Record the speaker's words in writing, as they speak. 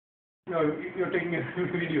No, you're taking a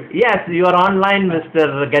video. Yes, you are online,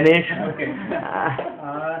 Mr. Ganesh. Okay.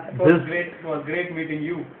 It was great meeting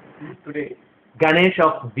you today. Ganesh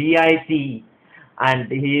of VIT,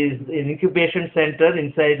 and he is in incubation center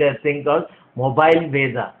inside a thing called Mobile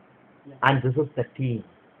Veda, and this is the team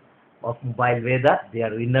of Mobile Veda. They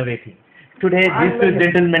are innovating. Today, these two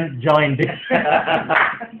gentlemen joined.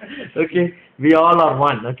 Okay, we all are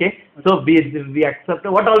one. Okay, so we accept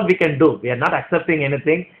what all we can do. We are not accepting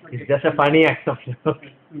anything. It's just a funny acceptance.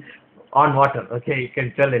 On water. Okay, you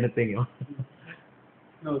can tell anything you want.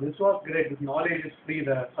 No, this was great. This knowledge is free.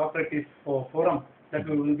 The Socrates forum that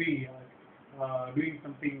we will be doing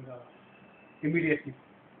something immediately.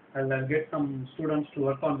 I'll get some students to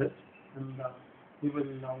work on this, and we will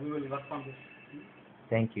work on this.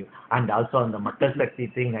 Thank you. And also on the Makkar Shakti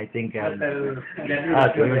thing, I think we We'll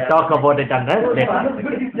will talk about it on that later.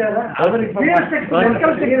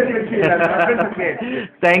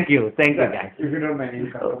 Thank you, guys. If you don't mind,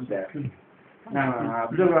 you can come there.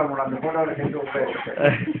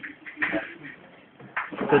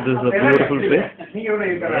 So this is a beautiful place.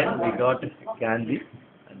 Yeah, we got Gandhi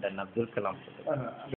and then Abdul Kalam.